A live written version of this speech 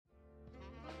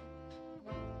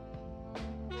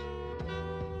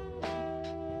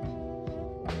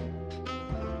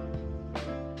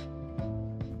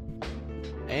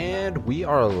And we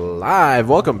are live.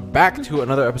 Welcome back to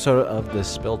another episode of the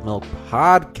Spilled Milk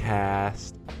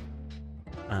Podcast.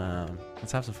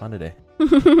 Let's have some fun today.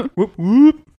 Whoop,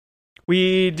 whoop.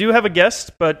 We do have a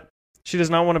guest, but she does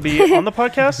not want to be on the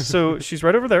podcast, so she's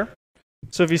right over there.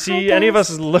 So if you see any of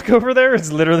us look over there, it's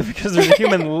literally because there's a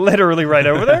human literally right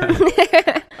over there.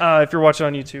 If you're watching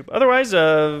on YouTube. Otherwise,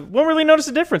 won't really notice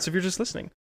a difference if you're just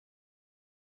listening.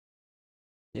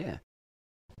 Yeah.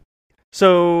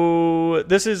 So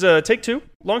this is take two.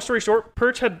 Long story short,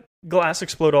 Perch had glass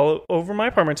explode all over my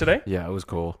apartment today. Yeah, it was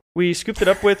cool. We scooped it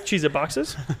up with Cheez-It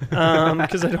boxes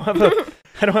because I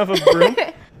don't have a broom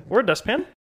or a dustpan.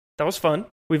 That was fun.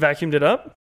 We vacuumed it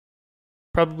up.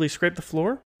 Probably scraped the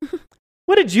floor.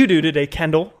 What did you do today,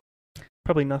 Kendall?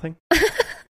 Probably nothing.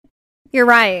 You're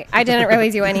right. I didn't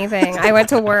really do anything. I went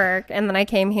to work and then I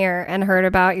came here and heard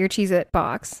about your Cheez-It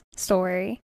box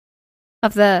story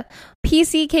of the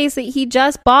PC case that he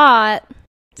just bought.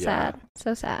 Sad. Yeah.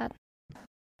 So sad.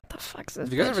 What the fuck's this?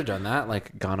 Have you guys ever done that?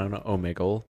 Like gone on an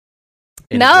Omegle?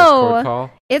 No.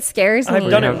 It scares me.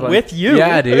 I've done it with you.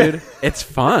 Yeah, dude. It's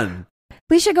fun.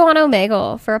 We should go on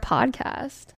Omegle for a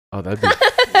podcast. Oh, that'd be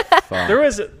fun. There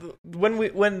was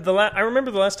I remember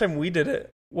the last time we did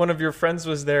it. One of your friends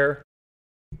was there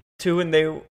too, and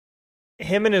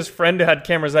him and his friend had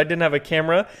cameras. I didn't have a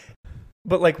camera,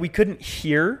 but like we couldn't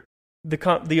hear the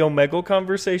Omegle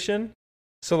conversation.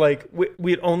 So like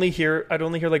I'd only hear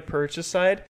like Perch's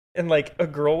side, and like a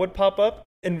girl would pop up,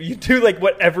 and you do like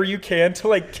whatever you can to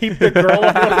like keep the girl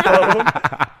on the phone.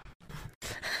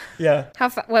 Yeah.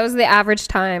 What was the average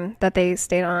time that they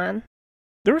stayed on?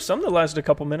 There were some that lasted a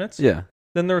couple minutes. Yeah.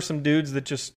 Then there were some dudes that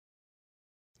just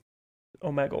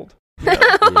Omegled.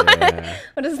 Yeah.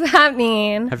 What does that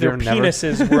mean? Their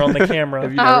penises were on the camera.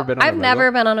 Have you never been on I've Omegle?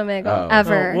 never been on Omegle,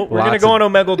 ever. We're going to go on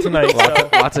Omegle tonight.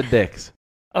 Lots of dicks.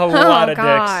 A lot of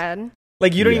God. dicks.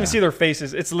 Like, you don't even see their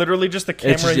faces. It's literally just the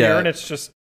camera here, and it's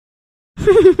just...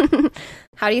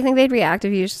 How do you think they'd react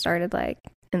if you just started, like,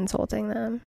 insulting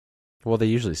them? Well, they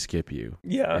usually skip you.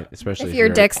 Yeah. Especially if your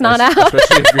dick's not out.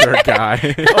 Especially if you're a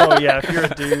guy. Oh, yeah. If you're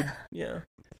a dude. Yeah.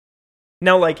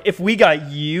 Now, like, if we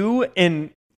got you and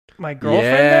my girlfriend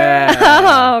there.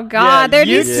 Oh, God. There'd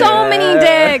be so many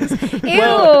dicks. Ew.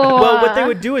 Well, what they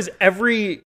would do is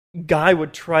every guy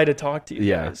would try to talk to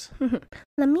you guys.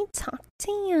 Let me talk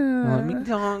to you. Let me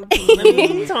talk to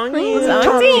you.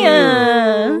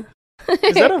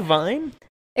 Is that a Vine?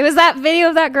 It was that video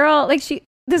of that girl. Like,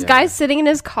 this guy's sitting in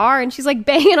his car and she's like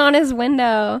banging on his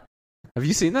window. Have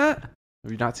you seen that?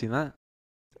 Have you not seen that?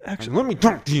 Actually, let me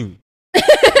talk to you.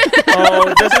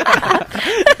 Oh,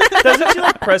 doesn't she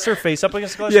like press her face up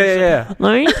against the glass? Yeah.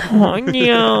 Let me talk to you.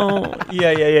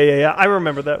 Yeah. I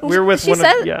remember that. We were with What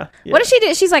does she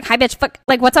do? She's like, "Hi, bitch. Fuck.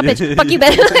 Like, what's up, bitch? Fuck you,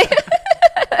 bitch."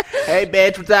 Hey,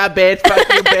 bitch. What's up, bitch? Fuck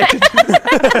you, bitch.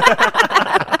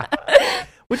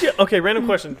 Would you? Okay, random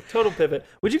question. Total pivot.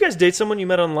 Would you guys date someone you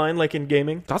met online, like in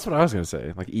gaming? That's what I was gonna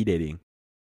say. Like e-dating.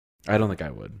 I don't think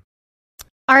I would.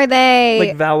 Are they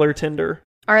like Valor Tinder?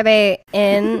 Are they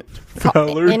in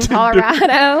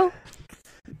Colorado?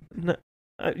 No,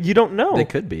 you don't know. They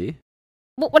could be.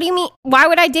 What do you mean? Why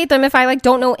would I date them if I like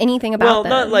don't know anything about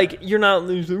them? Well, not like you're not.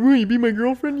 Will you be my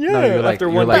girlfriend? Yeah. No, you're after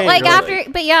like, one you're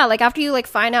day, after you like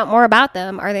find out more about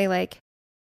them, are they like?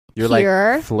 You're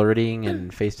here? Like flirting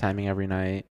and FaceTiming every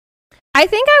night. I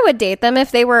think I would date them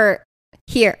if they were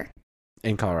here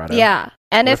in Colorado. Yeah,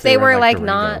 and if they were like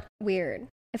Durango? Not weird.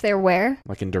 If they were where?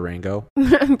 Like in Durango.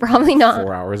 Probably not.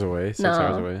 4 hours away. 6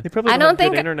 hours away. They probably I don't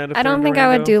think I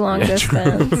would do long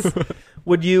distance.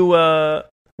 Would you?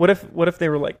 What if they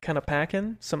were like kind of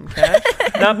packing some cash?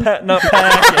 not packing.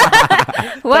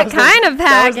 What kind of packing?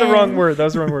 That was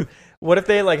the wrong word. What if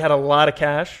they like had a lot of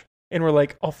cash and were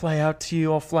like, "I'll fly out to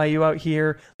you. I'll fly you out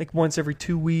here like once every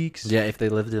 2 weeks." Yeah, if they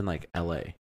lived in like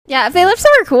LA. Yeah, if they lived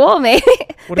somewhere cool, maybe.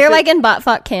 They're like in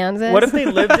buttfuck Kansas. What if they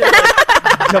lived in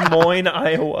like, Des Moines,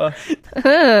 Iowa?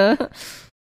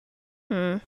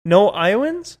 No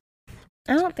Iowans?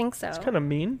 I don't think so. It's kind of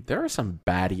mean. There are some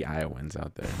baddie Iowans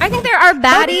out there. I think there are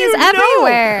baddies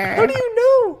everywhere. How do you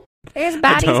know? There's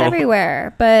baddies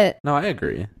everywhere, but... No, I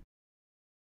agree.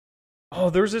 Oh,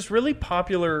 there's this really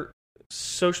popular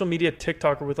social media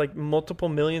TikToker with like multiple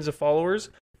millions of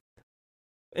followers.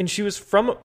 And she was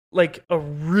from like a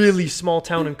really small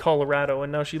town in Colorado,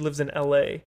 and now she lives in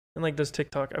LA and like does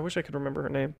TikTok. I wish I could remember her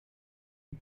name.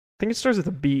 I think it starts with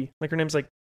a B. Like her name's like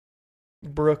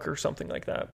Brooke or something like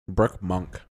that. Brooke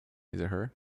Monk. Is it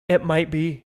her? It might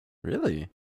be. Really?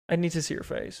 I need to see her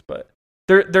face, but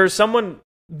there's someone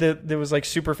that was like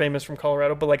super famous from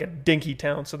Colorado, but like a dinky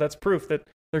town. So that's proof that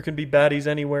there can be baddies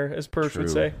anywhere, as Perch would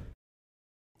say.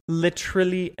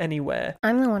 Literally anywhere.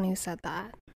 I'm the one who said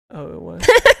that. Oh, it was.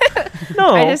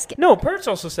 No, I just- no. Perch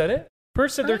also said it.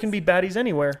 Perch said there can be baddies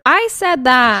anywhere. I said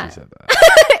that. She said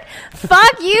that.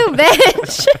 Fuck you,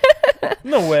 bitch.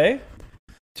 No way.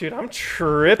 Dude, I'm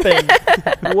tripping.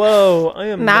 Whoa, I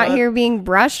am I'm out not- here being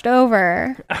brushed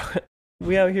over.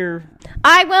 We out here.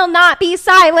 I will not be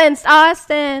silenced,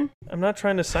 Austin. I'm not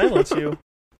trying to silence you.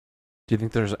 Do you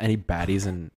think there's any baddies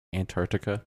in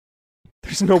Antarctica?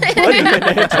 There's nobody in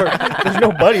Antarctica. There's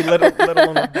nobody, let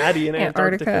alone a baddie in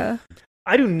Antarctica.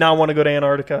 I do not want to go to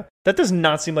Antarctica. That does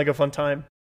not seem like a fun time.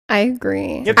 I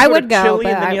agree. You have to I go would to go, Chile,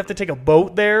 but and then you have to take a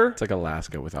boat there. It's like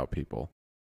Alaska without people.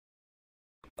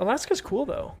 Alaska's cool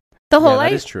though. the whole Yeah, that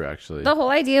idea, is true, actually. the whole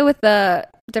idea with the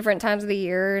different times of the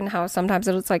year and how sometimes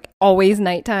it's like always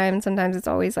nighttime, sometimes it's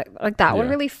always like that would Yeah.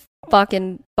 really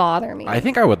fucking bother me. I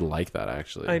think I would like that,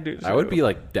 actually. I do, I would too. be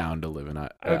like down to live in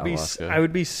Alaska. I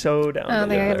would be so down. I don't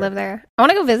to think live I'd there. live there. I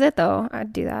want to go visit though.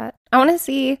 I'd do that. I want to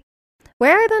see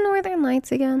where are the Northern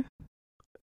Lights again?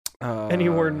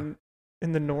 Anywhere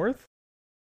in the north.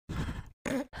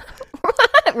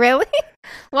 Really?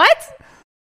 What?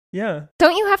 Yeah.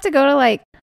 Don't you have to go to like?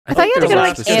 I thought you had to there's go to a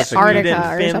like specific Antarctica Sweden,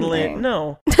 or Finland. something.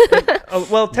 No.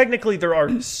 Well, technically there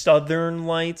are southern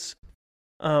lights,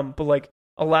 but like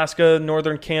Alaska,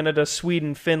 northern Canada,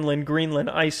 Sweden, Finland, Greenland,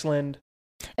 Iceland.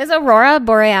 Is Aurora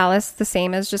Borealis the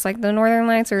same as just like the Northern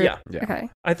Lights? Or Yeah. Yeah. Okay.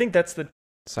 I think that's the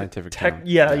Scientific tech. term.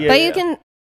 Yeah.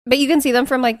 But you can see them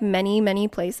from like many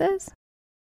places.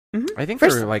 I think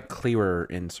First- they're like clearer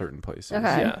in certain places.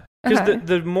 Okay. Yeah. Because Okay.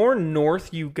 the more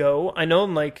north you go, I know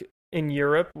like in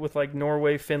Europe with like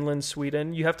Norway, Finland,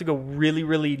 Sweden, you have to go really,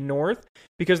 really north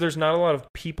because there's not a lot of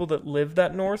people that live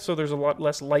that north. So there's a lot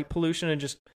less light pollution and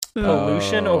just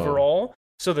pollution Oh. overall.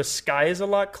 So the sky is a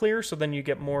lot clearer. So then you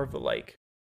get more of the like,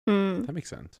 Hmm. That makes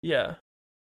sense. yeah,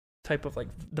 type of like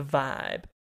the vibe.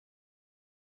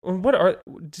 What are,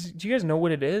 do you guys know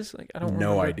what it is? Like, I don't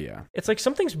No remember. idea. It's like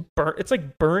something's burnt. It's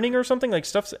like burning or something. Like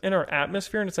stuff's in our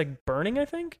atmosphere and it's like burning, I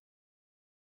think.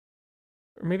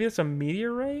 Or maybe it's a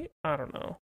meteorite. I don't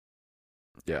know.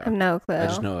 I Yeah. have no clue. I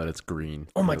just know that it's green.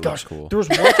 Oh my It looks gosh, cool. There was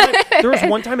one time. There was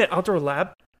one time at Outdoor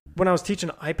Lab when I was teaching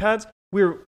iPads.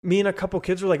 Me and a couple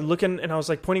kids were like looking, and I was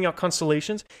like pointing out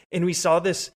constellations, and we saw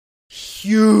this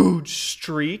huge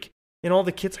streak, and all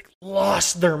the kids like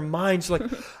lost their minds, like,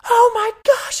 "Oh my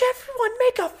gosh, everyone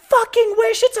make a fucking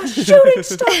wish! It's a shooting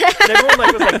star!" And everyone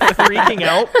like was like freaking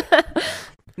out.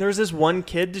 And there was this one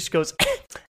kid just goes,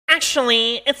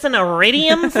 "Actually, it's an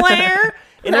iridium flare."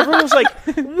 And everyone was like,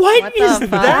 what the is fuck?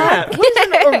 that? What is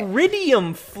an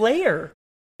iridium flare?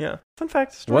 Yeah. Fun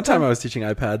fact. story One time I was teaching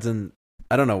iPads and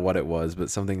I don't know what it was, but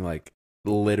something like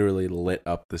literally lit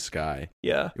up the sky.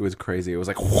 Yeah. It was crazy. It was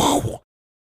like whoa,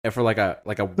 and for like a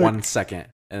 1 second,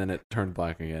 and then it turned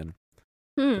black again.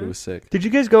 It was sick. Did you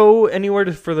guys go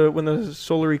anywhere for when the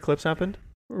solar eclipse happened?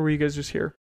 Or were you guys just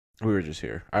here? We were just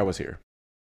here. I was here.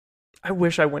 I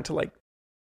wish I went to like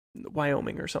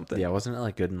Wyoming or something. Yeah, wasn't it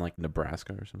like good in like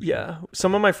Nebraska or something? Yeah.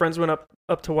 Some of my friends went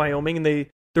up to Wyoming and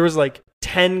there was like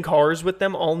 10 cars with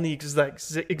them all in the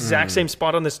exact same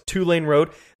spot on this 2-lane road.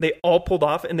 They all pulled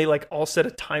off and they like all set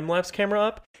a time-lapse camera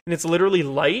up and it's literally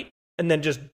light and then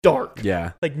just dark.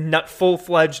 Yeah. Like not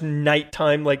full-fledged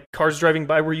nighttime, like cars driving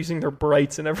by were using their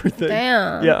brights and everything.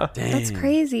 Damn. Yeah. Dang. That's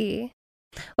crazy.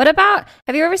 What about,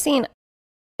 have you ever seen,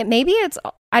 maybe it's,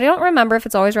 I don't remember if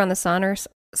it's always around the sun or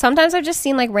sometimes I've just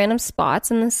seen like random spots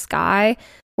in the sky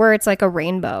where it's like a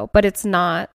rainbow, but it's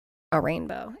not a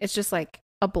rainbow. It's just like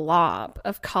a blob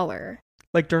of color.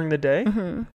 Like during the day?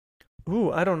 Hmm.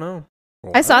 Ooh, I don't know.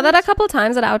 I saw that a couple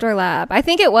times at Outdoor Lab. I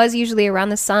think it was usually around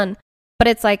the sun, but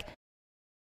it's like,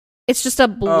 it's just a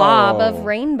blob of Oh.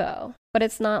 rainbow, but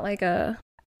it's not like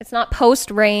it's not post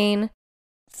rain.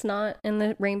 It's not in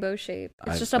the rainbow shape.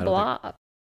 It's just a I don't think- blob.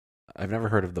 I've never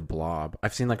heard of the blob.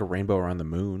 I've seen like a rainbow around the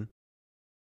moon,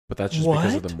 but that's just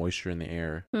because of What? the moisture in the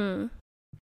air. No,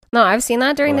 I've seen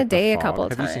that during Or, the like, day a fog. couple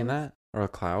of Have times. you seen that? Or the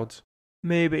clouds,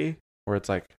 Maybe. where it's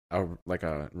like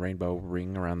a rainbow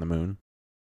ring around the moon.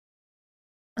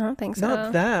 I don't think so.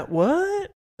 Not that.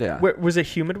 What? Yeah. Where, was it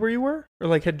humid where you were? Or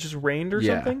like had just rained or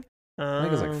Yeah. something? I think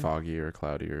it was like Um, foggy or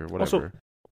cloudy or also- whatever.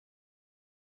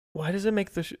 Why does it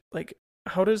make the like?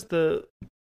 How does the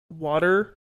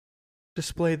water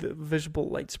display the visible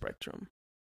light spectrum?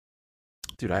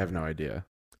 Dude, I have no idea.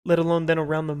 Let alone then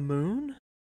around the moon?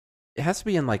 It has to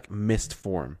be in like mist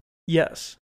form,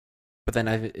 Yes. but then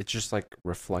it's just like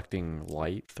reflecting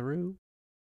light through.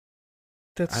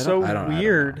 That's I so don't- I don't know.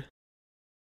 weird.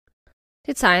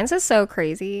 Dude, science is so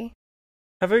crazy.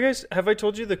 Have I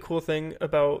told you the cool thing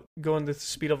about going the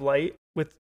speed of light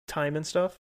with time and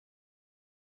stuff?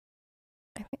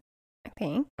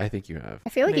 I think you have. I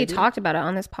feel like you Maybe. talked about it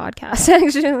on this podcast,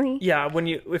 actually. Yeah,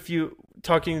 if you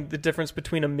talking the difference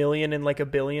between a million and like a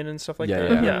billion and stuff like Yeah,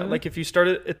 that. yeah. Yeah, like if you start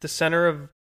at the center of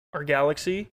our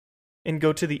galaxy and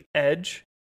go to the edge,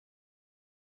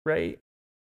 right?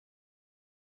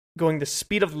 Going the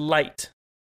speed of light,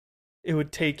 it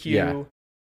would take you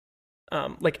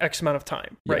like X amount of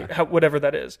time, right? Yeah. Whatever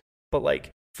that is. But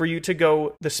like for you to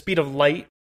go the speed of light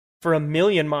for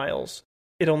 1,000,000 miles,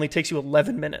 it only takes you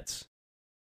 11 minutes.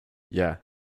 Yeah.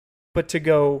 But to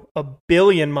go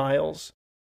 1,000,000,000 miles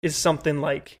is something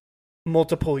like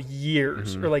multiple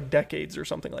years or like decades or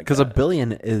something like that. Because a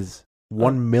billion is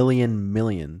 1,000,000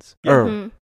 millions. Yeah.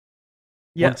 Or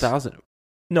Yes. 1,000.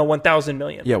 No, 1,000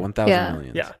 million. Yeah, 1,000 Yeah.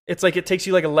 millions. Yeah. It's like it takes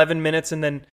you like 11 minutes and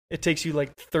then it takes you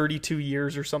like 32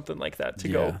 years or something like that to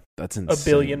go that's a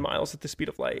insane. billion miles at the speed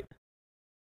of light.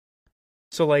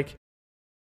 So like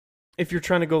if you're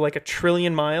trying to go like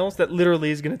 1,000,000,000,000 miles, that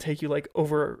literally is going to take you like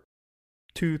over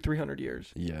 200-300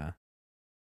 years. Yeah.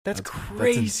 That's That's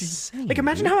crazy. insane, Like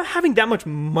imagine dude. having that much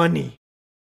money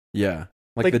Yeah.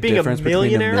 Like the being a difference between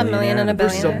millionaire? A million and a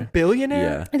versus billionaire. a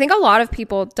billionaire. Yeah. I think a lot of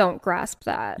people don't grasp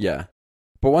that. Yeah.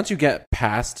 But once you get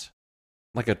past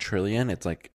like 1,000,000,000,000, it's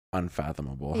like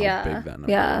unfathomable how Yeah. big that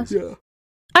number Yeah. is. Yeah.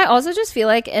 I also just feel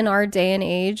like in our day and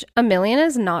age, 1,000,000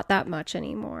 is not that much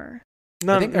anymore.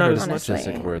 I think I Not heard as a much. honestly.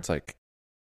 statistic where it's like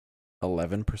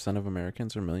 11% of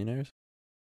Americans are millionaires.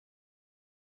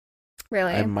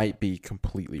 Really. I might be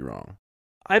completely wrong.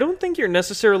 I don't think you're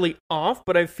necessarily off,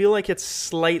 but I feel like it's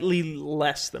slightly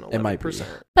less than 11%. It might be.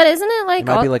 But isn't it like It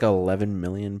might be like 11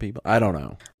 million people. I don't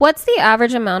know. what's the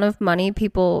average amount of money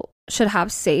people should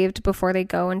have saved before they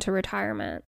go into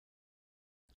retirement?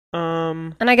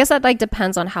 And I guess that like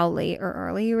depends on how late or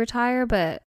early you retire,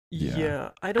 but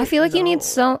Yeah. I I feel like you need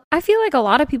know. I feel like a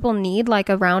lot of people need like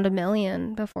around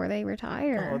 1,000,000 before they Oh,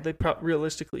 retire. they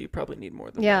realistically you probably need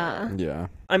more than Yeah. that. Yeah.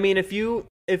 I mean, if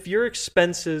your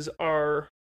expenses are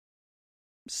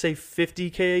say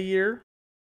 50K a year,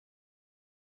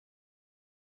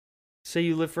 say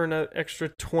you live for an extra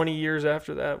 20 years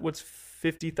after that, what's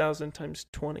 50,000 times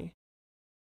 20?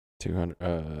 200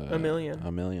 A million.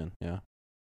 A million, yeah.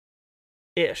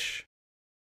 Ish.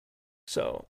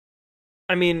 So,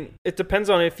 I mean, it depends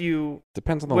on if you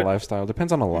Depends on the What- lifestyle.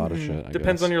 Depends on a lot of Mhm. shit. I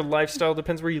Depends guess. on your lifestyle.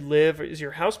 Depends where you live. Is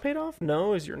your house paid off?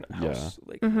 No. Is your house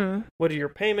like? Mhm. What are your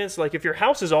payments? Like, if your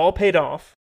house is all paid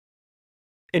off,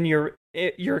 and your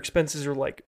expenses are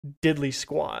like diddly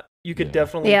squat, you could Yeah.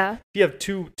 definitely. Yeah. If you have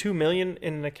two million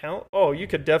in an account, oh, you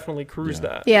could definitely cruise Yeah.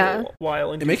 that. Yeah. For a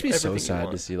while. And It do makes me so everything you sad to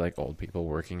want. see like old people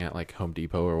working at like Home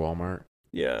Depot or Walmart.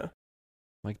 Yeah.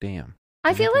 Like, damn.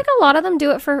 I feel like a lot of them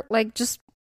do it for like just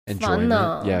Enjoying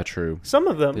though. it. Yeah, true. Some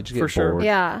of them They just for get sure. bored.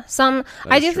 yeah. Some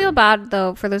That I is do feel true. bad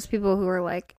though for those people who are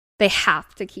like they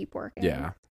have to keep working.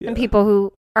 Yeah. And people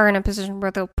who are in a position where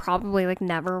they'll probably like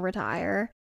never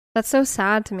retire. That's so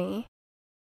sad to me.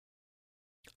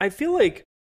 I feel like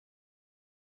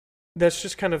that's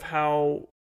just kind of how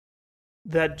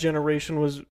that generation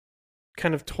was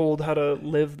kind of told how to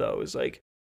live, though, is like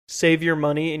save your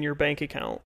money in your bank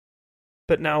account.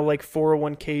 But now, like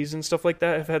 401ks and stuff like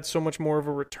that have had so much more of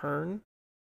a return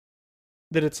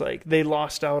that it's like they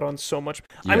lost out on so much.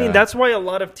 I mean, Yeah. that's why a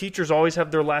lot of teachers always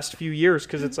have their last few years,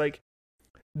 because it's like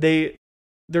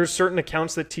there's certain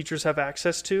accounts that teachers have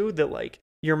access to that like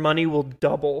your money will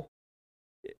double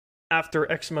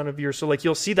after X amount of years. So like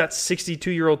you'll see that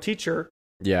 62-year-old teacher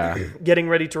Yeah. getting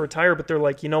ready to retire, but they're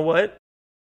like, you know what?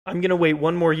 I'm going to wait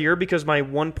one more year because my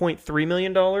 $1.3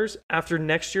 million after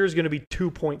next year is going to be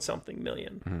 2 point something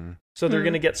million. Mhm. So they're Hmm.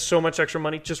 going to get so much extra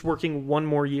money just working one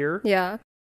more year. Yeah.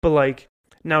 But like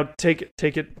now take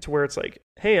it to where it's like,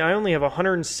 hey, I only have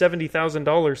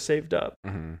 $170,000 saved up.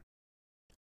 Mhm.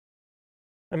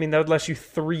 I mean, that would last you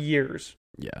 3 years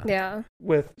Yeah. Yeah.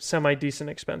 with semi-decent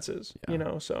expenses, Yeah. you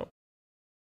know, so.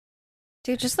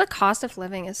 Dude, just the cost of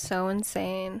living is so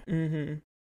insane. Mm-hmm.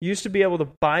 You used to be able to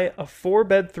buy a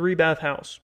 4-bed, 3-bath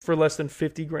house for less than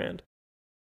 50 grand.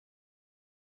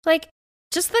 Like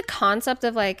just the concept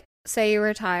of like say you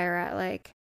retire at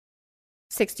like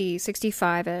 60,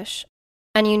 65ish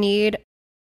and you need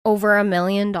over $1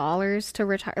 million to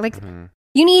retire. Like Mhm.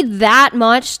 you need that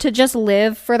much to just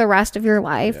live for the rest of your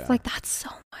life. Yeah. Like that's so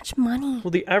much money.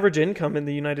 Well, the average income in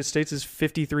the United States is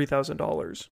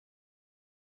 $53,000.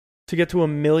 To get to $1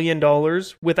 million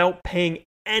without paying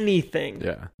anything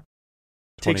Yeah.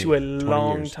 takes 20 you a 20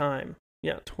 long years. time.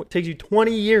 Yeah, takes you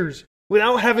 20 years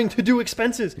without having to do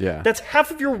expenses. Yeah. That's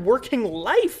half of your working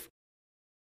life.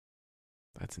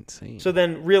 That's insane. So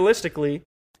then, realistically,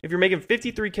 if you're making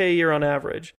 $53K a year on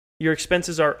average, your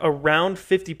expenses are around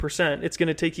 50%. It's going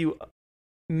to take you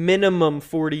minimum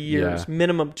 40 years, Yeah.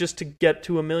 minimum, just to get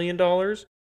to $1 million.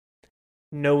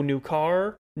 No new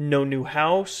car, no new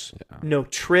house, Yeah. no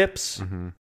trips, Mm-hmm.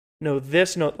 no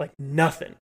this, no like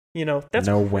nothing. You know, that's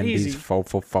no crazy. Wendy's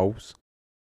faux.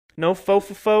 No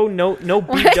fo, no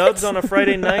What? B-dubs on a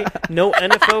Friday night, no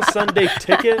NFL Sunday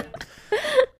ticket.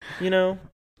 You know,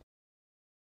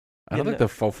 I don't think the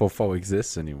faux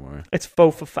exists anymore. it's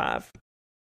fo for 5.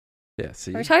 Yeah,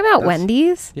 see? Are we talking about That's-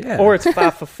 Wendy's? Yeah. Or it's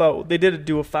 5 for fo. They did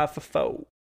do a 5 for fo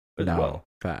as well.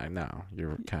 No,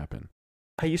 you're capping.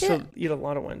 I used Yeah. to eat a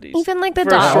lot of Wendy's. Even like the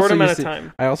for a I dog. short also amount used of to-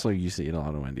 time. I also used to eat a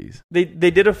lot of Wendy's. They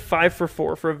did a 5 for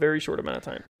 4 for a very short amount of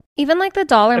time. Even like the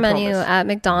dollar I menu promise. at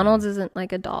McDonald's isn't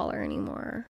like $1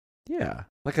 anymore. Yeah.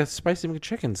 Like a spicy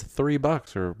McChicken's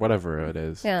 $3 or whatever it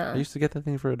is. Yeah. I used to get that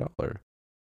thing for $1.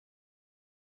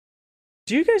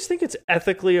 Do you guys think it's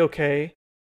ethically okay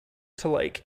to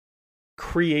like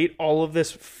create all of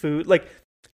this food? Like,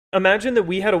 imagine that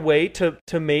we had a way to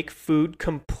make food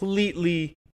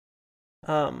completely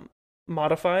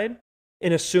modified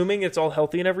and assuming it's all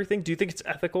healthy and everything. Do you think it's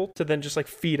ethical to then just like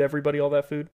feed everybody all that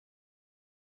food?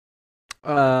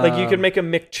 Like you could make a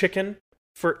McChicken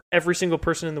for every single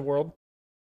person in the world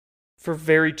for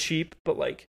very cheap, but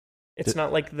like it's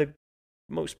not like the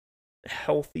most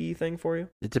healthy thing for you.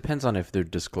 It depends on if they're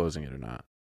disclosing it or not.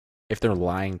 If they're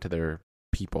lying to their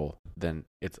people, then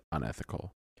it's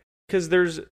unethical. Because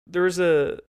there's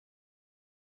the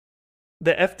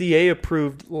FDA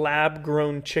approved lab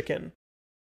grown chicken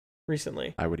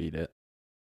recently. I would eat it.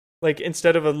 Like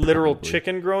instead of a literal Probably.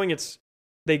 chicken growing,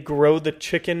 they grow the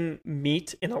chicken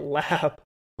meat in a lab.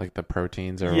 Like the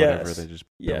proteins or Yes. whatever, they just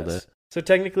build Yes. it. So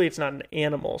technically it's not an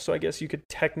animal. So I guess you could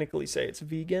technically say it's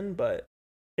vegan, but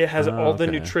it has Oh, all the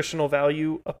okay. nutritional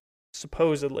value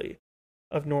supposedly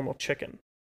of normal chicken.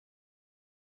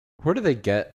 Where do they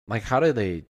get, like, how do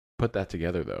they put that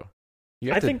together, though?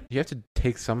 You have think- you have to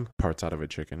take some parts out of a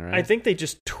chicken, right? I think they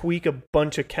just tweak a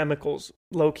bunch of chemicals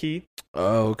low key.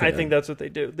 Oh, okay. I think that's what they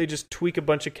do. They just tweak a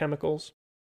bunch of chemicals.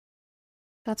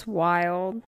 That's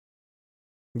wild.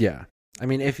 Yeah. I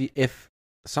mean, if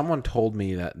someone told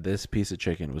me that this piece of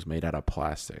chicken was made out of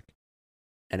plastic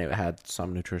and it had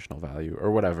some nutritional value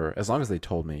or whatever, as long as they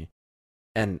told me,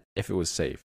 and if it was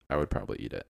safe, I would probably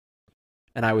eat it.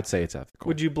 And I would say it's ethical.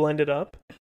 Would you blend it up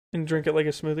and drink it like a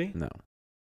smoothie? No.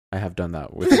 I have done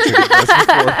that with the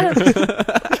chicken breast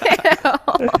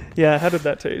before. Yeah, how did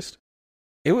that taste?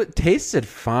 It tasted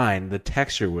fine. The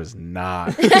texture was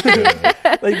not good.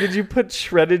 Like, did you put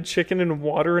shredded chicken and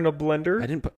water in a blender? I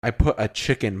didn't put, I put a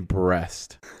chicken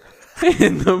breast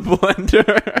in the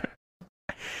blender.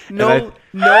 No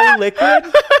liquid?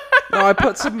 No, I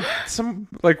put some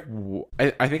like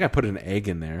I think I put an egg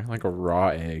in there, like a raw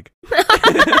egg.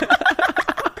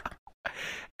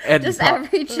 And Just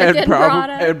every chicken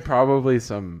product. and probably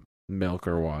some milk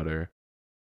or water.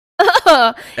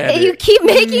 Hey, you keep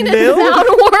making it Milk? sound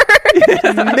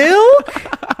worse. Milk?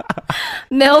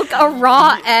 Milk, a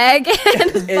raw egg,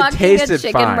 and fucking a tasted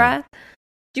chicken fine. breast.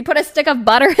 Did you put a stick of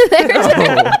butter in there?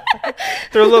 No.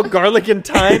 Throw a little garlic and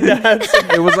thyme to add some.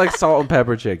 It was like salt and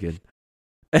pepper chicken.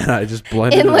 And I just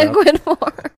blended In it up. liquid form.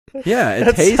 Yeah,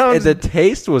 That the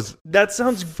taste was That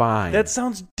sounds fine. That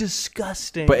sounds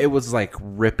disgusting. But it was like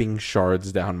ripping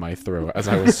shards down my throat as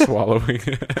I was swallowing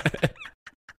it.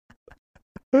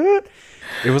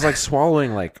 It was like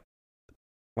swallowing like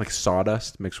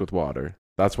sawdust mixed with water.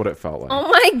 That's what it felt like. Oh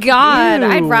my god.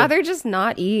 I'd Ew. rather just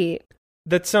not eat.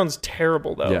 That sounds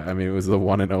terrible, though. Yeah, I mean, it was the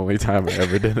one and only time I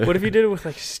ever did it. What if you did it with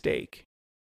like steak?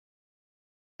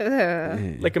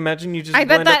 Ugh. Like, imagine you just I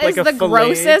bet blend up that is like a the fillet.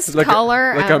 grossest Like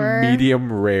color like ever. a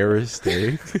medium rare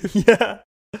steak. Yeah.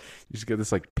 You just get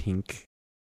this like pink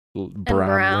And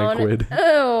brown liquid.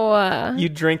 Ew. You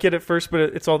drink it at first, but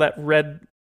it's all that red,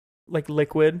 like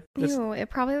liquid. It's- Ew, it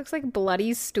probably looks like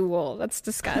bloody stool. That's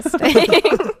disgusting.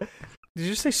 Did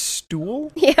you say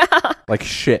stool? Yeah. Like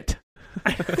shit.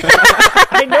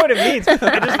 I know what it means.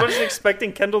 I just wasn't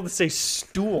expecting Kendall to say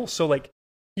stool. So, like,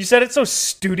 you said it so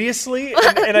studiously,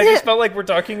 and I just felt like we're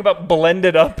talking about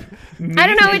blended up meat. I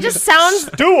don't know, it just sounds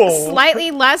stool.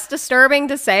 slightly less disturbing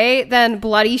to say than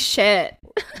bloody shit.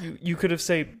 You could have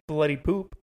said bloody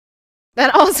poop.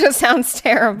 That also sounds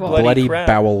terrible. Bloody Bloody crap.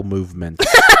 bowel movements.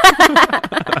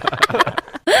 I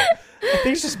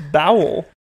think it's just bowel.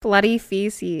 Bloody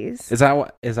feces. Is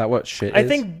that what shit I is?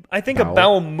 think Bowel? a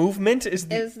bowel movement is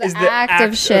the act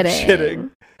of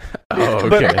shitting. Oh,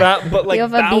 But okay. but like You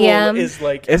have a bowel BM? is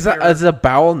like Is a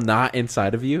bowel not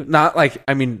inside of you? Not like,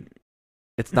 I mean,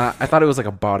 it's not. I thought it was like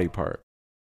a body part.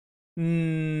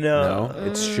 no. No,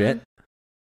 it's shit.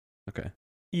 Okay.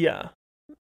 Yeah.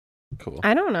 Cool.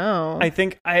 I don't know. I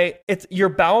think it's your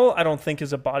bowel. I don't think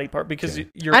is a body part because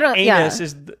your I don't- anus yeah.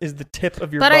 is the tip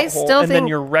of your But I butthole, still and then think-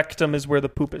 your rectum is where the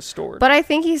poop is stored. But I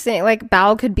think he's saying like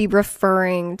bowel could be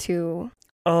referring to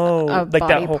a like that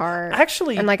body whole part,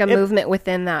 actually, and like a it- movement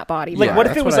within that body. Like, Yeah, what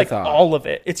if that's it was what I like thought. all of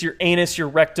it? It's your anus, your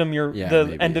rectum, the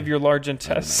maybe. end of your large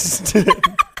intestine.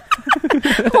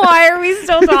 Why are we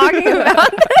still talking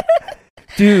about this?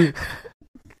 Dude.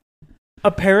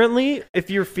 Apparently, if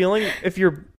you're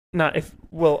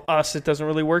us, it doesn't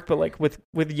really work, but like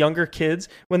with younger kids,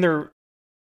 when their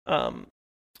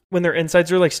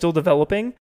insides are like still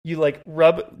developing, you like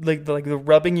rub like the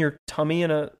rubbing your tummy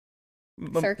in a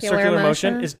circular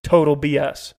motion is total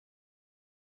BS.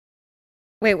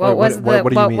 Wait, what Wait, was what do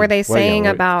you what mean? were they What- yeah, saying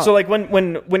what- about? So like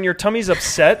when your tummy's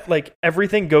upset, like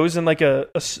everything goes in like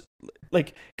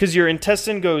like because your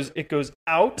intestine goes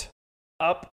out,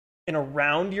 up, and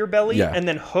around your belly, Yeah. and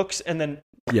then hooks, and then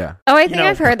Yeah. oh, I think know-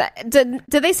 I've heard that. Did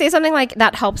they say something like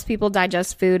that helps people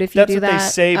digest food if you that's do what that? they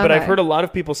say. But I've Okay. heard a lot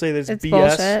of people say there's It's BS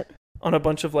bullshit. on a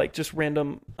bunch of like just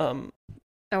random.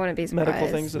 I wouldn't be surprised. medical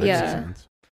things that That makes yeah. sense.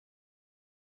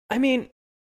 I mean,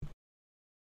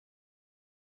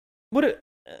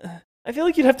 I feel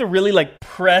like you'd have to really like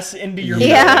press into your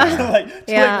Yeah. belly to, like,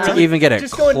 Yeah. To even get it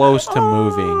just going, close to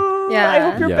moving. "Oh, Yeah. I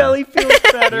hope your Yeah. belly feels You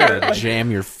better. gotta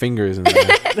jam your fingers in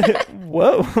there.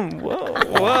 Whoa.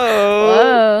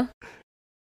 Whoa.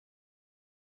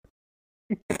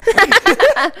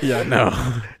 Yeah,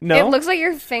 no. No, It looks like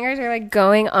your fingers are like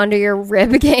going under your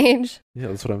rib gauge. Yeah,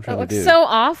 that's what I'm That trying to looks do. so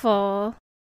awful.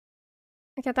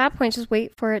 Like at that point, just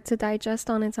wait for it to digest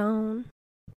on its own.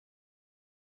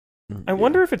 I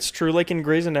wonder if it's true, like in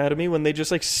Grey's Anatomy, when they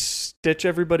just like stitch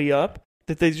everybody up,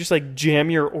 that they just like jam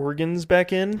your organs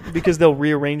back in because they'll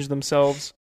rearrange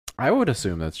themselves. I would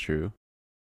assume that's true.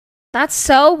 That's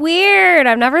so weird.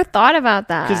 I've never thought about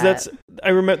that. Because I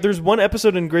remember there's one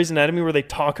episode in Grey's Anatomy where they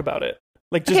talk about it.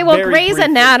 Like just okay. Well, very Grey's briefly.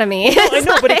 Anatomy. No, I is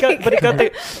know, but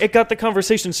like- it got the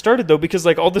conversation started though, because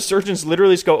like all the surgeons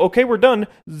literally just go, "Okay, we're done."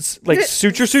 Like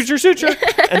suture,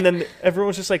 and then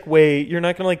everyone's just like, "Wait, you're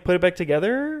not gonna like put it back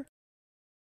together?"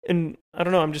 And I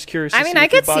don't know. I'm just curious. I to mean, see I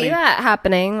if your could body... see that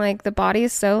happening. Like the body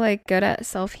is so like good at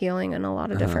self healing in a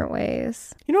lot of Uh-huh. different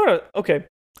ways. You know what? Okay,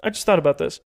 I just thought about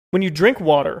this. When you drink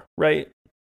water, right,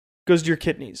 goes to your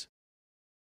kidneys.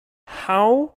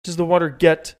 How does the water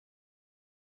get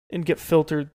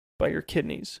filtered by your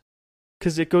kidneys?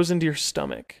 Because it goes into your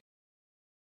stomach.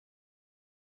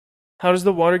 How does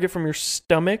the water get from your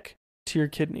stomach to your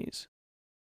kidneys?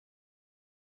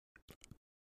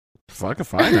 Fuck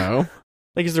if I know.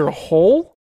 Like, is there a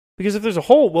hole? Because if there's a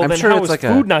hole, well, I'm then sure how it's is like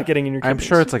food not getting in your I'm kidneys?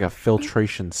 sure it's like a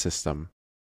filtration system.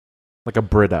 Like a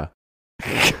Brita.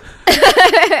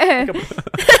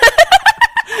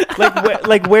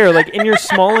 like where? Like in your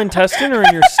small intestine or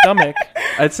in your stomach?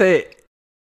 I'd say,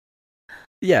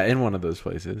 yeah, in one of those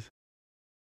places.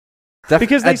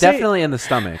 Because they say- definitely in the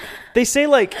stomach. They say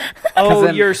like, oh,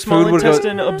 then your small food would go-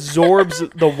 intestine absorbs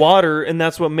the water, and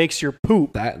that's what makes your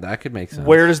poop. That could make sense.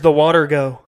 Where does the water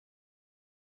go?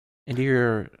 Into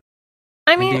your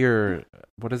I into mean, your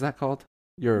what is that called?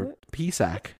 Your pee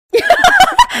sac.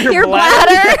 your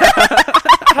bladder.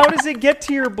 How does it get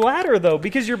to your bladder though?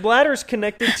 Because your bladder is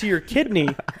connected to your kidney.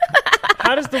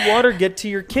 How does the water get to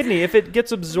your kidney? If it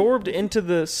gets absorbed into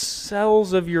the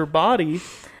cells of your body,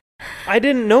 I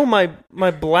didn't know my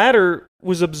bladder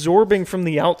was absorbing from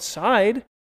the outside.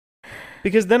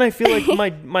 Because then I feel like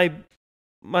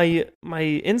my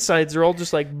insides are all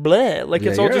just like bleh, like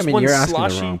it's all just one you're sloshy.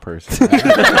 asking the wrong person.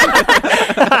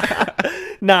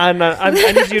 Nah, I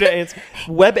need you to answer.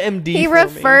 WebMD. He for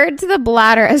referred to the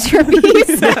bladder as your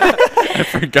piece. I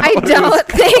forgot. I what it was don't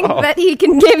think called. that he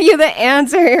can give you the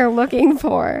answer you're looking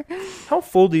for. Me. How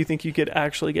full do you think you could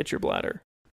actually get your bladder?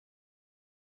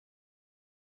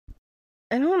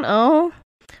 I don't know.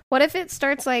 What if it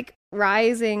starts like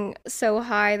rising so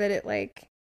high that it like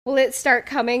will it start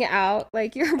coming out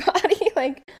like your body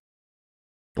like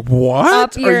What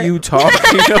Up your- are you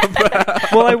talking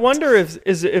about? Well, I wonder if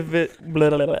it blah,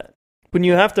 blah, blah. When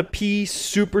you have to pee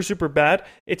super super bad,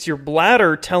 it's your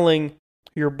bladder telling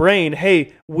your brain,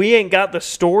 "Hey, we ain't got the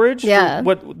storage Yeah. for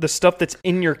what the stuff that's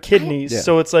in your kidneys." Yeah.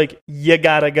 So it's like you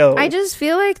gotta go. I just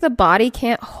feel like the body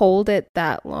can't hold it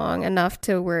that long enough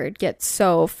to where it gets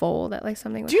so full that like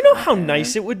something. Do you know how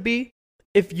nice it would be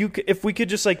if we could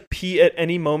just like pee at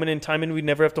any moment in time and we'd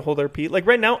never have to hold our pee? Like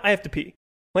right now, I have to pee.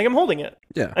 Like I'm holding it.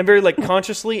 Yeah. I'm very like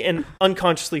consciously and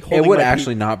unconsciously holding It would my pee.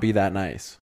 actually not be that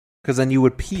nice. Because then you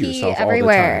would pee yourself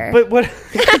everywhere. But what?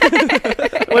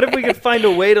 What if we could find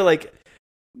a way to like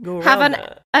go around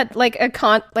Have that? like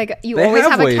you They always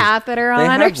have have a ways. catheter They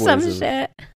on have or some ways of-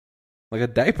 shit. Like a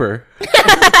diaper.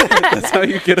 That's how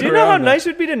you get Do you around know how that. nice it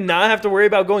would be to not have to worry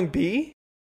about going pee?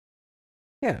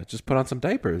 Yeah, just put on some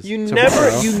diapers. You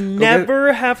tomorrow.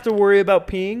 never have to worry about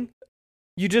peeing.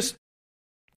 You just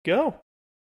go.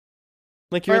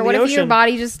 Like you're Or in what the if ocean. your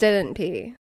body just didn't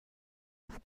pee?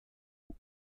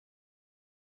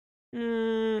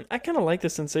 I kind of like the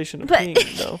sensation of But-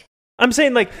 peeing, though. I'm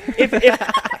saying, like, if it's Okay,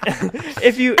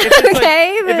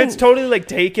 if then. it's totally like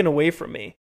taken away from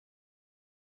me.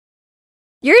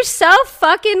 You're so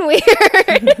fucking weird.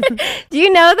 Do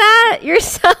you know that? You're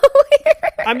so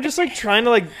weird. I'm just like trying to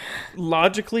like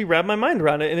logically wrap my mind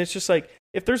around it, and it's just like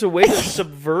if there's a way to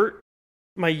subvert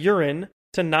my urine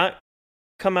to not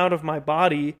come out of my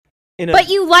body in a. But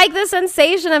you like the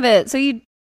sensation of it, so you.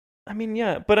 I mean,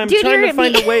 yeah, but I'm Dude, trying to you're-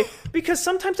 find a way because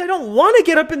sometimes I don't want to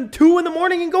get up in 2 a.m.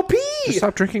 and go Just pee.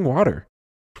 stop drinking water.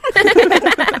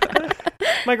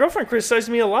 My girlfriend criticized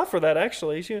me a lot for that.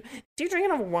 Actually, do you drink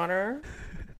enough water?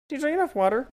 Do you drink enough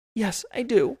water? Yes, I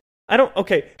do. I don't.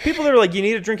 Okay, people that are like, you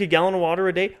need to drink a gallon of water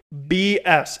a day.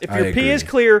 BS. If I your pee agree. is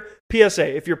clear,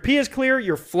 PSA. If your pee is clear,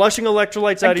 you're flushing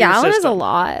electrolytes out A of your gallon is system. a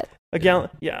lot. A gallon,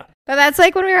 yeah. But that's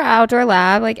like when we were outdoor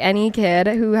lab, like any kid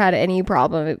who had any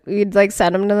problem, we'd like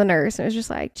send them to the nurse and it was just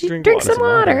like, Drink drink water. some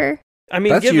water. I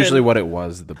mean, That's given, usually what it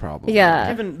was, the problem. Yeah.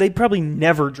 given they probably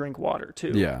never drink water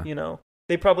too. Yeah. You know,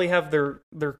 they probably have their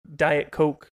Diet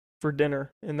Coke for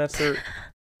dinner, and that's their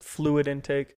fluid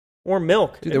intake or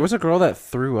milk. Dude, there was a girl that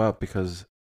threw up because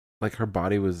like her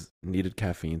body needed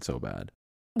caffeine so bad.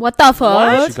 What the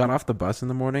fuck? She got off the bus in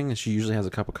the morning and she usually has a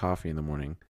cup of coffee in the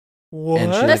morning. What?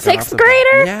 And she, The like, got off sixth the bus-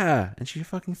 grader? Yeah, and she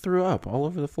fucking threw up all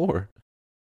over the floor.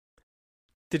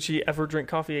 Did she ever drink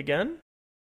coffee again?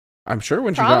 I'm sure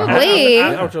when she Probably. got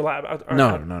home. Yeah. Outdoor lab.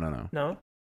 No. No.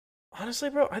 Honestly,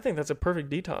 bro, I think that's a perfect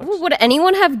detox. Would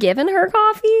anyone have given her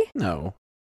coffee? No.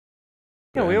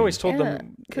 Yeah, we always told Yeah,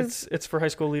 them 'cause- it's for high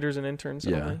school leaders and interns.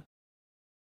 Yeah. Only.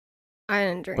 I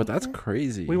didn't drink. But that's it.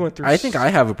 crazy. We went through I think I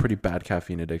have a pretty bad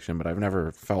caffeine addiction, but I've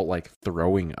never felt like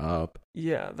throwing up.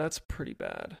 Yeah, that's pretty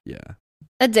bad. Yeah.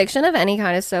 Addiction of any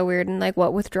kind is so weird, and like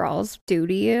what withdrawals do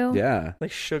to you. Yeah.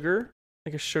 Like sugar,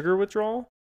 like a sugar withdrawal.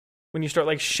 When you start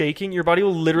like shaking, your body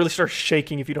will literally start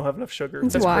shaking if you don't have enough sugar.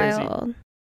 It's That's crazy. wild.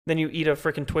 Then you eat a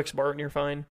freaking Twix bar and you're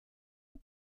fine.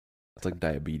 It's like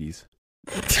diabetes.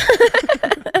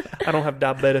 I don't have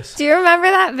diabetes. Do you remember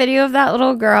that video of that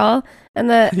little girl and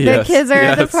the Yes, kids are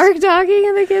at the yes. park talking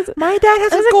and the kids? My dad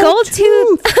has There's a gold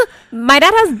tooth. My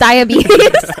dad has diabetes.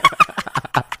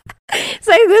 It's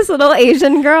like this little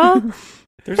Asian girl.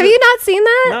 There's Have you not seen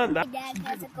that? not My dad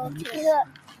has a gold tooth. Look,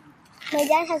 my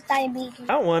dad has diabetes.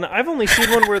 that one. I've only seen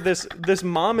one where this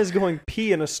mom is going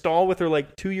pee in a stall with her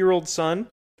like 2-year-old son,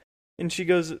 and she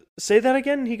goes, "Say that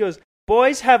again." And he goes,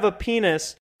 "Boys have a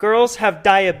penis, girls have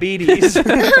diabetes."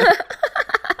 I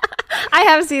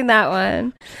have seen that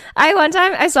one. One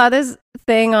time I saw this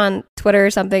thing on Twitter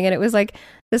or something, and it was like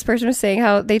this person was saying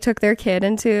how they took their kid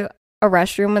into a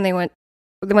restroom when they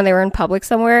were in public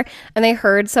somewhere, and they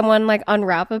heard someone like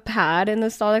unwrap a pad in the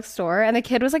stall next door, and the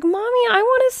kid was like, "Mommy, I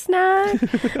want a snack."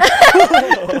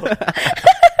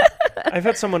 I've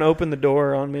had someone open the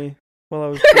door on me while I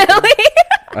was Really?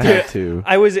 I had to.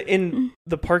 I was in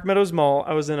the Park Meadows Mall.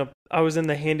 I was in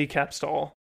the handicap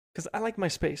stall because I like my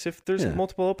space. If there's Yeah.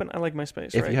 multiple open, I like my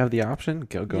space. If right? you have the option,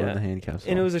 go Yeah. in the handicap stall.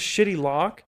 And it was a shitty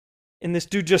lock, and this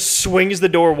dude just swings the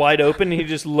door wide open, and he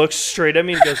just looks straight at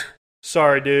me and goes,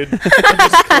 "Sorry, dude," and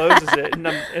just closes it,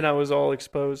 and I was all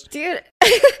exposed. Dude,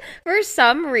 for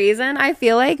some reason, I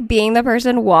feel like being the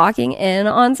person walking in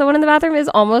on someone in the bathroom is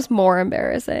almost more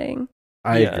embarrassing.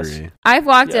 I Yes. agree. I've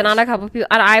walked in Yes. on a couple people,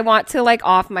 and I want to like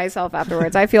off myself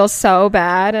afterwards. I feel so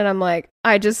bad, and I'm like,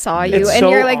 I just saw you It's in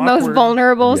so your like most awkward.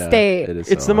 vulnerable Yeah, state. It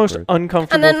is It's so the most awkward.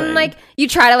 uncomfortable And then thing. like you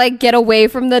try to like get away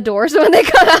from the door, so when they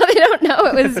come out, they don't know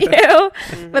it was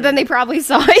you. But then they probably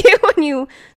saw you when you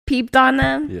peeped on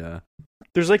them. Yeah.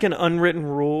 There's like an unwritten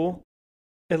rule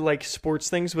at like sports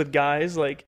things with guys.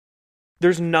 Like,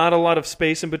 there's not a lot of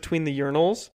space in between the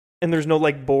urinals, and there's no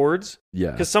like boards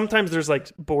Yeah. because sometimes there's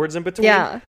like boards in between.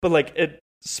 Yeah. But like at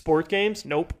sport games,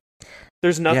 nope.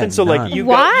 There's nothing. Yeah, So none. like you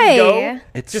Why? go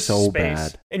It's just so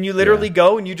space, bad. and you literally Yeah.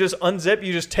 go and you just unzip,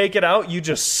 you just take it out, you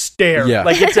just stare. Yeah.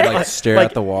 Like it's like stare like,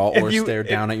 at the wall if or you- stare if-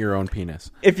 down at your own penis.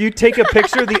 If you take a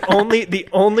picture, the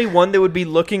only one that would be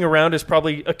looking around is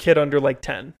probably a kid under like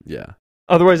 10. Yeah.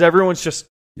 Otherwise, everyone's just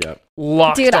Yep.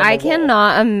 locked. Dude, on the I wall.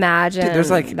 cannot imagine Dude, there's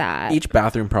like that. each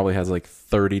bathroom probably has like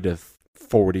 30 to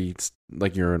 40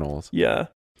 like urinals Yeah.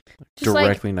 Just, like,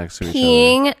 directly next to each other.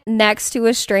 peeing next to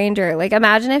a stranger. Like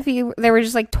imagine if there were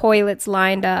just like toilets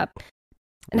lined up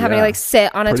and having to Yeah, like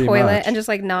sit on a pretty toilet much. and just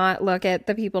like not look at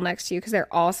the people next to you because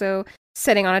they're also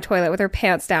sitting on a toilet with her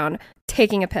pants down,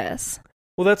 taking a piss.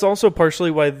 Well, that's also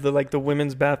partially why the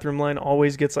women's bathroom line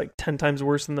always gets like 10 times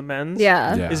worse than the men's.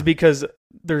 Yeah. Is because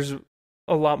there's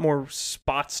a lot more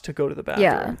spots to go to the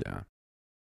bathroom. Yeah.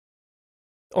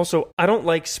 Also, I don't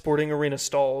like sporting arena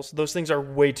stalls. Those things are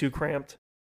way too cramped.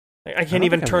 I can't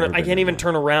even turn. I can't even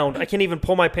turn around. I can't even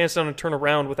pull my pants down and turn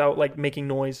around without like making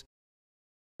noise.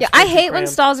 Yeah, I hate when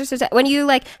stalls are so tight. When you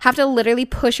like have to literally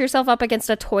push yourself up against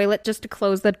a toilet just to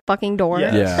close the fucking door.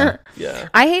 Yes. Yeah.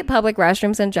 I hate public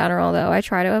restrooms in general, though. I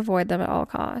try to avoid them at all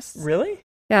costs. Really?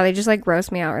 Yeah, they just like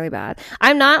gross me out really bad.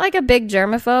 I'm not like a big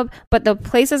germaphobe, but the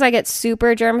places I get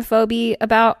super germaphobe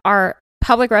about are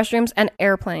public restrooms and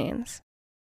airplanes.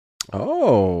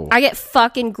 Oh. I get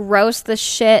fucking grossed the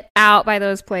shit out by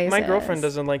those places. My girlfriend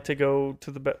doesn't like to go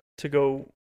to go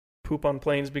poop on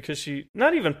planes because she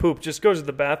not even poop, just goes to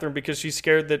the bathroom because she's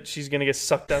scared that she's gonna get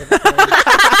sucked out of the plane.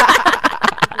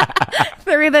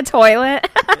 Through the toilet.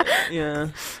 Yeah.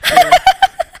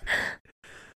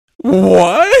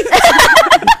 What?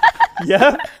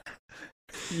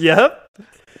 Yep.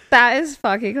 That is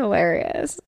fucking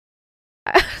hilarious.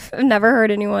 I've never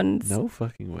heard anyone's. No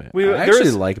fucking way. I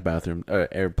actually like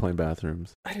airplane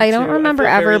bathrooms. I don't remember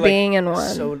ever being in one.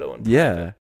 Solo and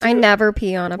Yeah. I never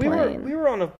pee on a plane. We were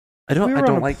on a. I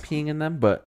don't like peeing in them,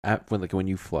 but when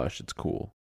you flush, it's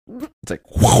cool. It's like,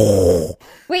 whoa.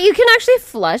 Wait, you can actually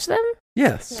flush them?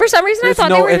 Yes. For some reason, I thought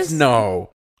they were just...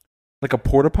 like a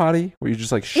porta potty where you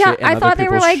just like shit. Yeah, in I other thought they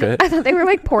were people's like shit. I thought they were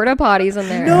like porta potties in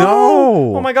there.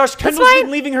 No. Oh my gosh, Kendall's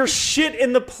been leaving her shit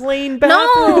in the plane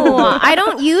bathroom. No, I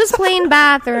don't use plane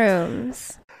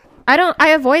bathrooms. I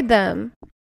avoid them.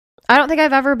 I don't think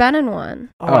I've ever been in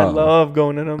one. Oh, I love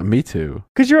going in them. Me too.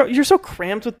 Because you're so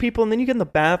cramped with people, and then you get in the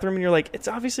bathroom, and you're like, it's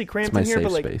obviously It's cramped my in here, safe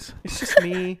but like, space. it's just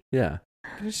me. Yeah.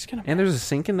 I'm just gonna... And there's a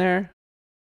sink in there.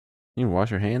 You can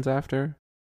wash your hands after.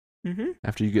 Mm-hmm.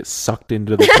 After you get sucked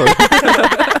into the toilet.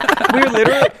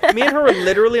 Me and her were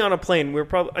literally on a plane.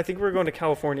 I think we were going to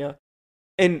California.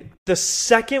 And the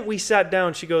second we sat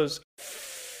down, she goes,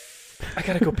 I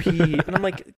gotta go pee. And I'm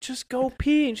like, just go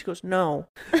pee. And she goes, no.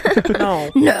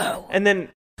 No. And then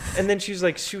she's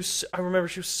like, I remember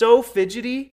she was so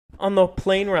fidgety on the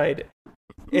plane ride.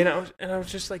 And I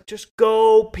was just like, just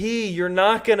go pee. You're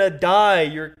not gonna die.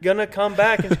 You're gonna come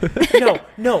back. And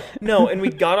no. And we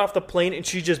got off the plane, and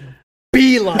she just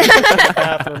beelined to the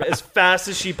bathroom as fast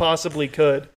as she possibly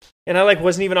could. And I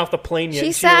wasn't even off the plane yet.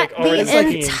 She sat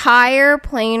the entire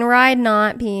plane ride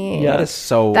not peeing. Yeah, that is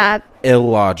so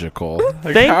illogical.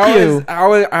 Thank you.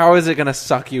 How is it gonna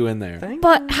suck you in there?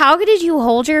 But how did you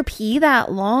hold your pee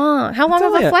that long? How long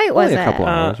of a flight was it? A couple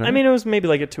hours, right? I mean, it was maybe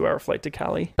like a 2-hour flight to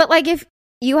Cali. But like if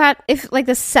like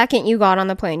the second you got on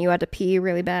the plane, you had to pee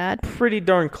really bad. Pretty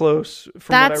darn close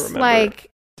from what I remember. That's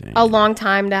like a long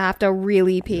time to have to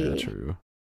really pee. Yeah, true.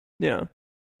 Yeah.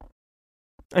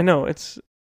 I know, it's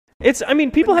I mean,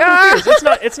 people have fears.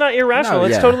 It's not irrational. No,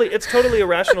 It's totally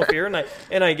irrational fear,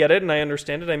 and I get it and I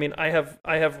understand it. I mean, I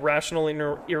have rational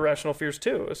and irrational fears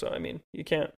too. So I mean, you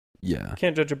can't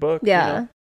judge a book. Yeah. You know?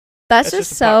 That's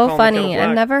just so funny. I've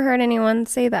black. never heard anyone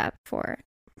say that before.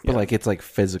 But like it's like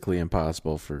physically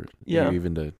impossible for you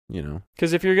even to,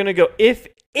 Because if you're gonna go, if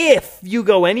you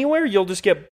go anywhere, you'll just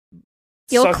get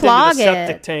you'll clog into the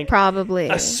septic it tank, probably.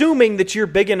 Assuming that you're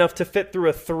big enough to fit through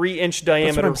a 3-inch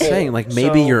diameter. That's what I'm saying. Like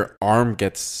maybe your arm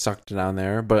gets sucked down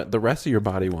there, but the rest of your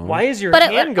body won't. Why is your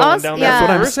hand going down there? That's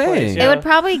what I'm saying. It would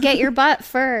probably get your butt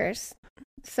first.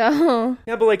 So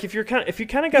yeah, but like if you kind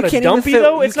of got a dumpy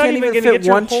though, it's not even going to get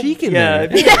your one cheek in there.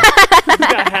 If you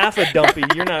got half a dumpy,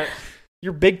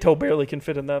 your big toe barely can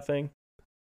fit in that thing.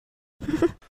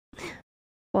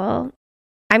 Well,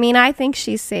 I mean, I think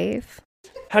she's safe.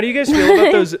 How do you guys feel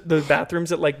about those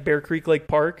bathrooms at like Bear Creek Lake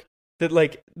Park? That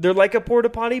like they're like a porta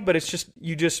potty, but it's just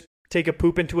you just take a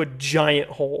poop into a giant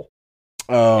hole.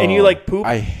 Oh, and you like poop.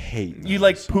 I hate. You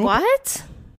like poop. What?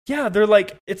 Yeah, they're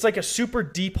like it's like a super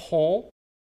deep hole.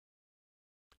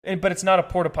 But it's not a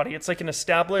porta potty. It's like an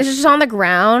established. Is it just on the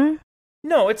ground?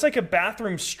 No, it's like a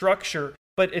bathroom structure,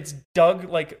 but it's dug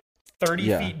like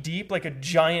 30 feet deep, like a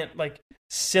giant like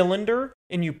cylinder,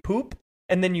 and you poop,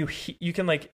 and then you can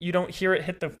like you don't hear it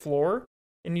hit the floor,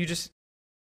 and you just,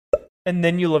 and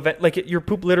then you'll your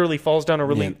poop literally falls down a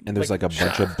really and there's like a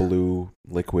bunch of blue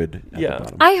liquid. At the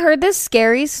bottom. I heard this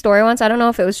scary story once. I don't know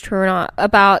if it was true or not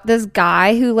about this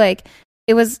guy who like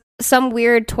it was some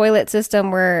weird toilet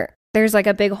system where there's like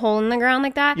a big hole in the ground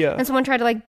like that, and someone tried to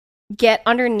like get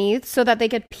underneath so that they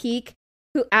could peek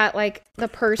at like the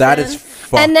person. That is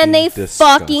fucking and then they disgusting.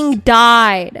 fucking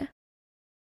died.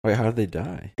 Wait, how did they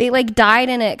die? They like died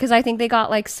in it because I think they got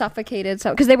like suffocated.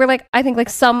 So because they were like I think like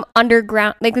some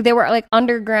underground, like they were like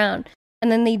underground,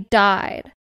 and then they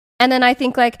died. And then I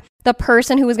think like the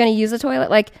person who was going to use the toilet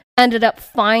like ended up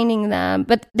finding them,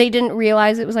 but they didn't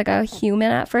realize it was like a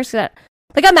human at first. Like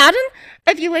imagine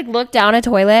if you like look down a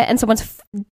toilet and someone's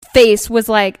face was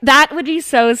like, that would be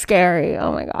so scary.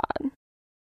 Oh my God.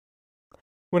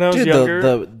 When I was Dude,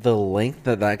 younger, the length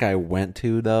that guy went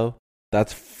to though,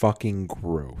 that's fucking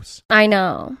gross. I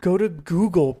know. go to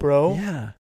Google, bro.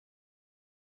 Yeah.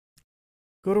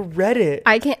 Go to Reddit.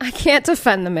 I can't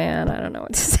defend the man. I don't know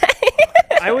what to say.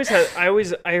 I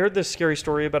heard this scary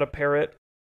story about a parrot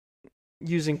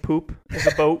using poop as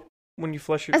a boat when you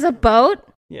flush your As a boat?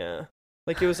 Yeah.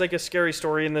 Like it was like a scary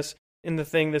story in the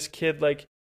thing, this kid like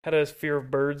had a fear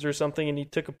of birds or something and he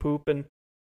took a poop, and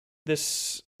the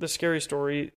scary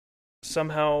story,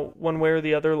 somehow one way or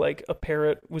the other, like a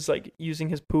parrot was like using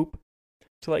his poop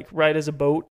to like ride as a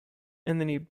boat, and then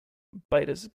he bite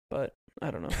his butt. I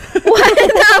don't know. What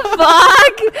the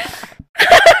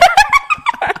fuck?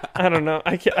 I don't know.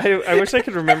 I wish I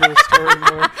could remember the story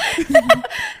more.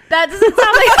 That doesn't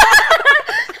sound like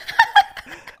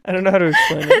I don't know how to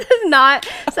explain it it. does not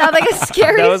sound like a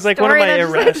scary That was like one of story. my That's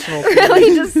irrational just, like,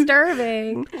 really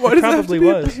disturbing. What does probably that have to be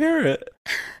a was. parrot?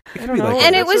 I don't know.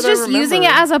 And it That's was what I just using it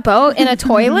remember. as a boat in a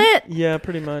toilet? Yeah,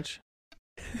 pretty much.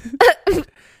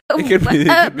 It could be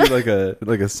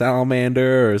like a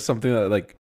salamander or something that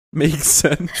like makes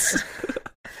sense.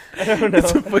 I don't know.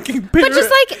 It's a fucking parrot But just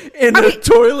like, in a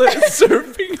toilet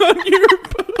surfing on your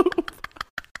boat.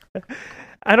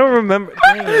 I don't remember.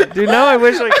 Dang it. Dude, now I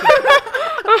wish I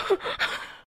could.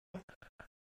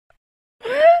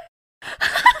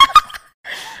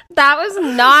 that was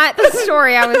not the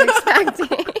story I was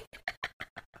expecting.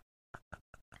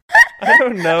 I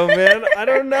don't know, man. I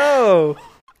don't know.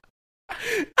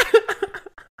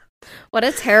 What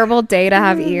a terrible day to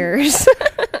have ears.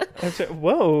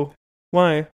 Whoa.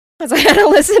 Why? Because I had to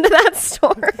listen to that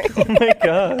story. Oh my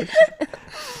god.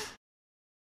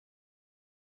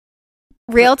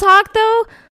 Real talk though,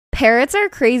 parrots are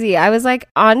crazy. I was like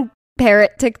on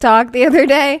parrot TikTok the other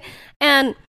day,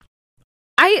 and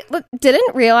I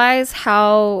didn't realize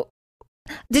how.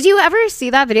 Did you ever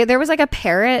see that video? There was like a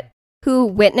parrot who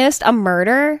witnessed a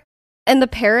murder, and the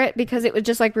parrot, because it would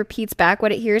just like repeats back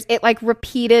what it hears, it like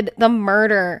repeated the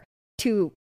murder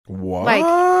to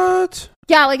What?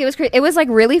 yeah, like it was it was like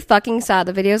really fucking sad.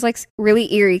 The video is like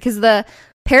really eerie because the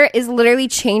parrot is literally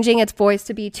changing its voice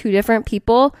to be two different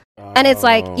people, and it's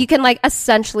like you can like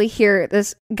essentially hear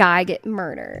this guy get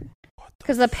murdered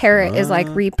because the parrot is like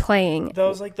replaying. That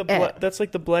was like that's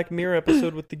like the Black Mirror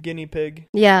episode with the guinea pig.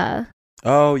 Yeah.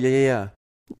 Oh yeah.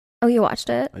 Oh, you watched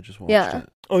it? I just watched it.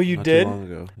 Oh, you Not did? Too long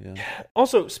ago. Yeah.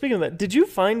 Also, speaking of that, did you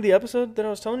find the episode that I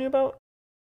was telling you about?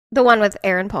 The one with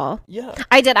Aaron Paul. Yeah.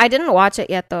 I did. I didn't watch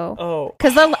it yet though. Oh.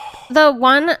 Because the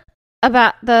one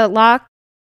about the Locke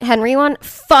Henry one,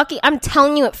 I'm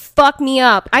telling you, it fucked me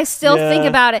up. I still think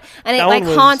about it, and it like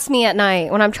haunts me at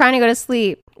night when I'm trying to go to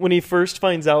sleep. When he first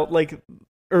finds out, like,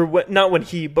 or what? Not when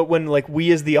he, but when like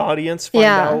we as the audience find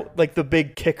out, like the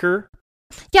big kicker.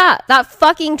 Yeah, that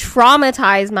fucking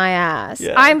traumatized my ass.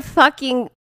 Yeah. I'm fucking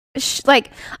like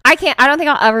I don't think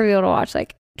I'll ever be able to watch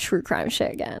like true crime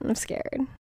shit again. I'm scared.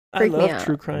 I love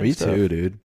true crime. Me stuff. too,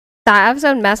 dude. That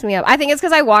episode messed me up. I think it's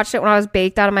because I watched it when I was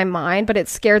baked out of my mind, but it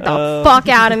scared the fuck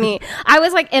out of me. I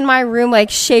was like in my room, like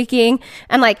shaking,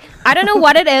 and like I don't know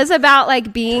what it is about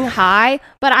like being high,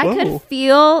 but I could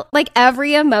feel like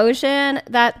every emotion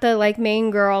that the like main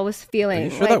girl was feeling. Are you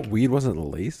sure like, that weed wasn't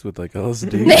laced with like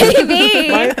LSD? maybe.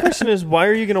 My question is, why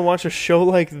are you going to watch a show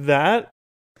like that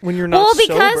when you're not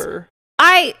because sober?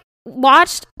 I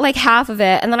watched like half of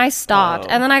it and then I stopped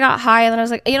and then I got high and then I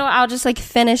was like, you know, I'll just like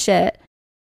finish it.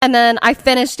 And then I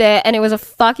finished it and it was a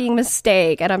fucking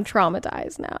mistake and I'm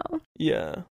traumatized now.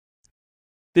 Yeah.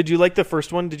 Did you like the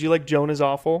first one? Did you like Joan is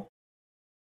Awful?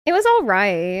 It was all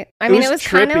right. I mean, it was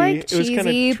kind of like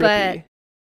cheesy, but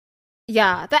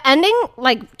yeah, the ending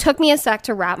like took me a sec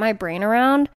to wrap my brain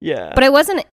around. Yeah. But it was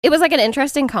like an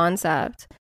interesting concept.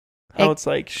 How it's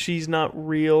like she's not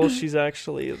real, she's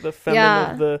actually the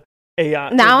feminine of the AI.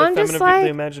 Now the I'm just feminine of like, the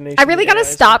imagination. I really gotta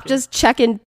stop just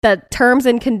checking the terms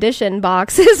and condition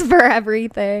boxes for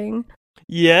everything.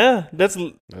 Yeah, that's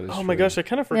That is oh my true. gosh, I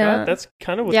kind of forgot. Yeah. That's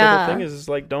kind of what the whole thing is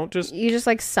like, don't just You just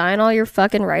like sign all your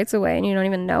fucking rights away and you don't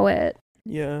even know it.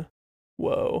 yeah.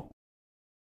 Whoa.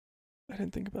 I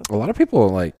didn't think about that. A lot of people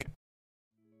like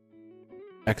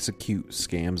execute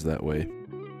scams that way.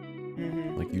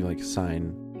 Mm-hmm. Like you like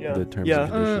sign the terms Yeah.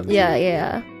 and conditions.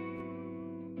 Yeah.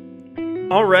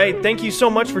 All right. Thank you so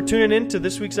much for tuning in to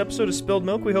this week's episode of Spilled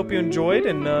Milk. We hope you enjoyed,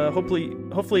 and hopefully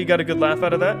hopefully you got a good laugh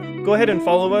out of that. Go ahead and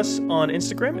follow us on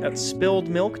Instagram at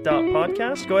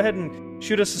spilledmilk.podcast. Go ahead and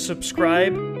shoot us a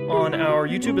subscribe on our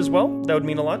YouTube as well. That would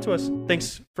mean a lot to us.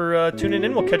 Thanks for tuning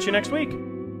in. We'll catch you next week.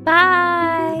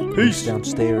 Bye. Peace.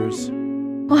 Downstairs.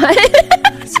 What?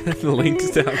 The link's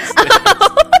downstairs.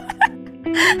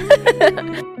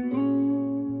 Oh.